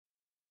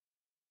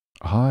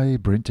Hi,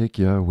 BrenTech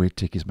here, where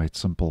tech is made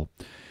simple.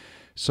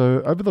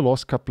 So over the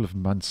last couple of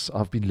months,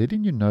 I've been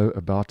letting you know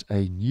about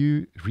a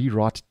new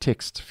rewrite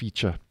text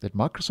feature that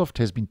Microsoft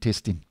has been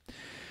testing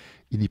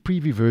in the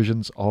preview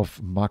versions of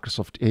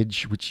Microsoft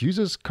Edge, which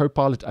uses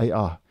Copilot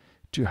AI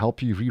to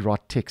help you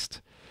rewrite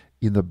text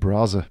in the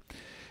browser.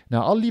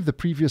 Now, I'll leave the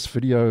previous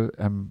video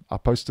I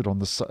posted on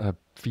this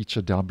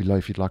feature down below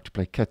if you'd like to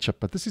play catch up,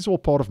 but this is all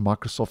part of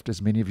Microsoft,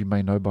 as many of you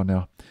may know by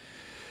now.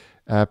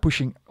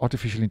 Pushing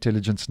artificial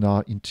intelligence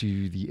now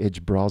into the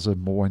Edge browser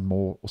more and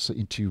more, also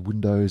into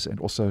Windows, and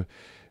also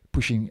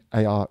pushing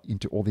AI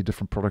into all the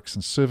different products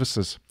and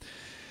services.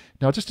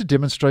 Now, just to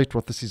demonstrate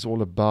what this is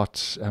all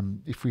about,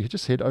 if we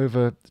just head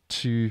over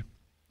to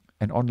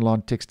an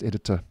online text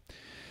editor.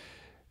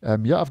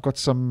 I've got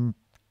some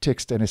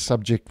text and a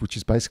subject, which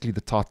is basically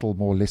the title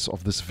more or less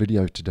of this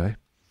video today.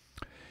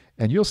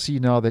 And you'll see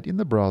now that in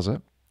the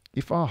browser,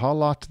 if I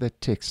highlight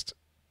that text,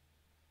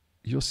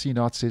 you'll see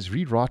now it says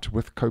rewrite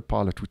with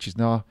Copilot, which is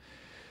now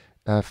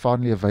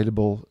finally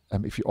available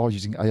if you are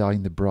using AI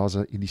in the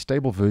browser in the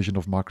stable version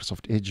of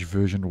Microsoft Edge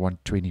version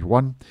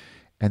 121.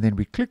 And then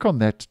we click on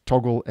that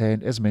toggle,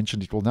 and as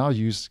mentioned, it will now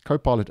use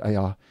Copilot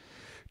AI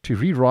to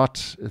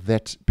rewrite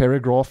that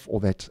paragraph or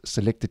that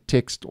selected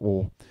text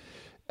or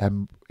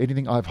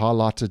anything I've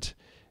highlighted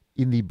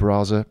in the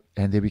browser.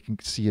 And there we can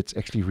see it's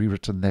actually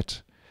rewritten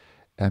that.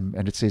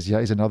 And it says,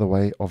 is another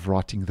way of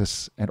writing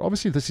this. And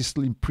obviously this is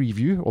still in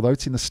preview, although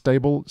it's in the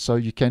stable, so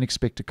you can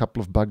expect a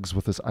couple of bugs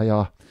with this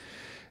AI.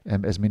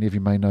 As many of you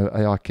may know,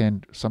 AI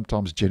can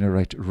sometimes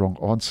generate wrong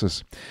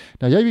answers.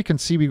 Now here you can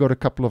see we got a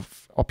couple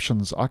of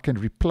options. I can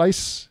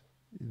replace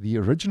the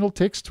original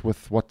text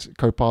with what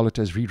Copilot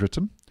has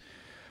rewritten,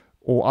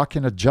 or I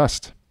can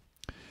adjust.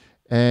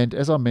 And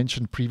as I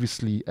mentioned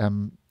previously,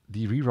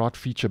 the rewrite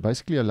feature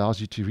basically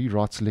allows you to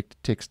rewrite selected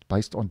text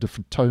based on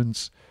different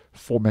tones,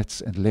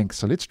 formats, and lengths.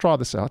 So let's try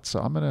this out. So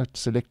I'm going to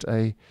select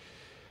a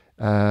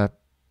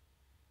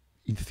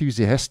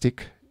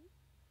enthusiastic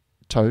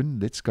tone.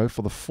 Let's go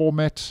for the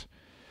format.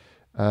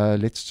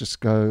 Let's just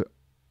go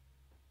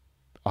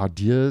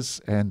ideas,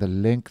 and the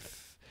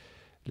length.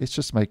 Let's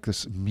just make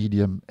this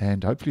medium,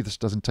 and hopefully this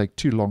doesn't take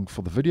too long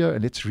for the video.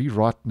 And let's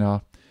rewrite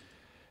now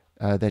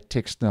that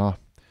text now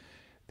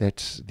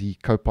that the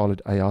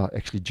Copilot AI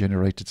actually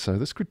generated. So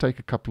this could take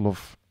a couple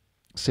of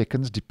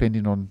seconds,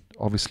 depending on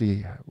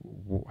obviously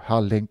how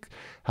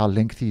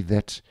lengthy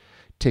that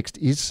text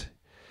is.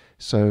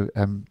 So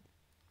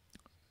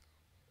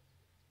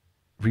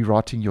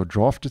rewriting your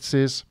draft, it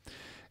says.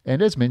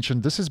 And as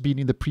mentioned, this has been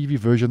in the preview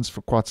versions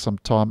for quite some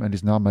time and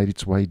has now made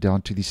its way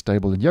down to the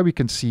stable. And here we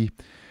can see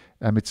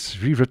it's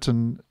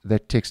rewritten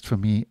that text for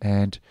me,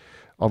 and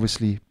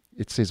obviously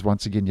it says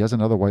once again, here's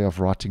another way of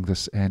writing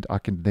this, and I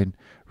can then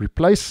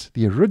replace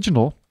the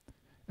original,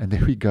 and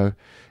there we go.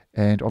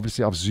 And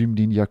obviously I've zoomed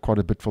in here quite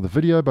a bit for the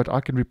video, but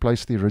I can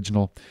replace the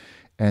original.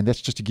 And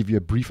that's just to give you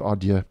a brief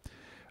idea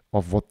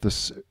of what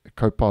this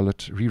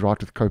Copilot,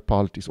 rewrite with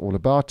Copilot, is all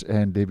about.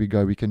 And there we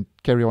go. We can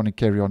carry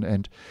on,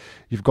 and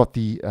you've got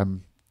the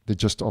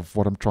gist of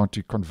what I'm trying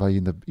to convey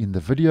in the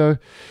video.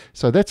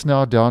 So that's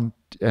now down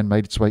and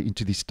made its way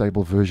into the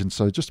stable version.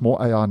 So just more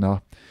AI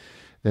now.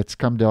 That's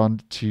come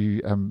down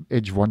to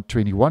Edge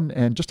 121.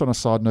 And just on a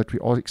side note, we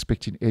are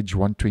expecting Edge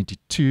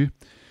 122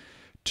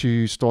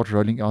 to start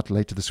rolling out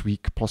later this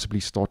week, possibly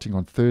starting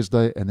on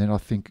Thursday. And then I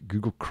think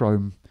Google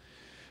Chrome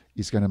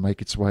is going to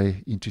make its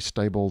way into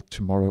stable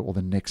tomorrow or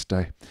the next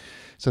day.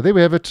 So there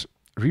we have it.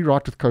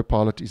 Rewrite with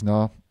Copilot is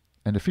now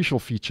an official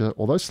feature.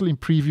 Although still in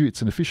preview,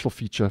 it's an official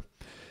feature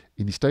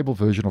in the stable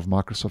version of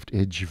Microsoft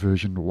Edge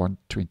version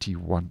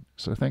 121.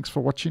 So thanks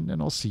for watching,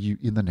 and I'll see you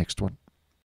in the next one.